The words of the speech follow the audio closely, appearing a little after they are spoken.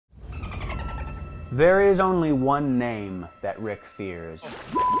There is only one name that Rick fears.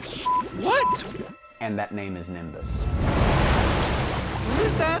 What? And that name is Nimbus. Who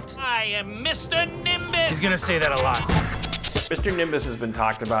is that? I am Mr. Nimbus! He's gonna say that a lot. Mr. Nimbus has been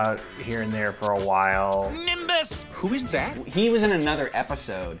talked about here and there for a while. Nimbus! Who is that? He was in another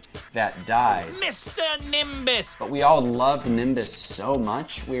episode that died. Mr. Nimbus! But we all loved Nimbus so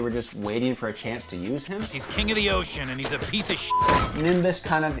much, we were just waiting for a chance to use him. He's king of the ocean, and he's a piece of shit. Nimbus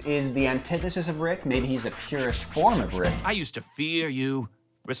kind of is the antithesis of Rick. Maybe he's the purest form of Rick. I used to fear you,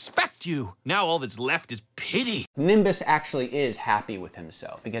 respect you. Now all that's left is pity. Nimbus actually is happy with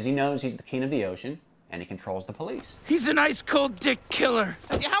himself because he knows he's the king of the ocean and he controls the police. He's an ice cold dick killer.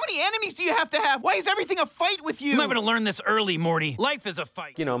 How many enemies do you have to have? Why is everything a fight with you? You might want to learn this early, Morty. Life is a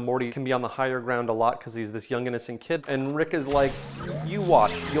fight. You know, Morty can be on the higher ground a lot because he's this young, innocent kid. And Rick is like, you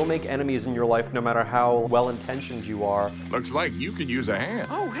watch. You'll make enemies in your life no matter how well-intentioned you are. Looks like you could use a hand.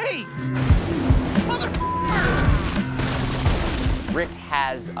 Oh, hey! Rick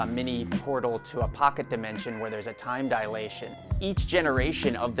has a mini portal to a pocket dimension where there's a time dilation. Each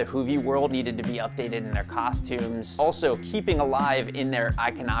generation of the Whovie world needed to be updated in their costumes. Also, keeping alive in their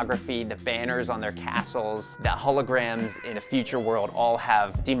iconography, the banners on their castles, the holograms in a future world all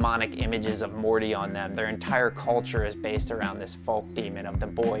have demonic images of Morty on them. Their entire culture is based around this folk demon of the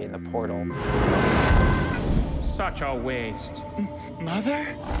boy in the portal. Such a waste.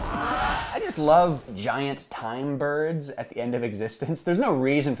 Mother? I just love giant time birds at the end of existence. There's no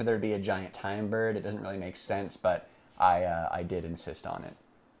reason for there to be a giant time bird. It doesn't really make sense, but I did insist on it.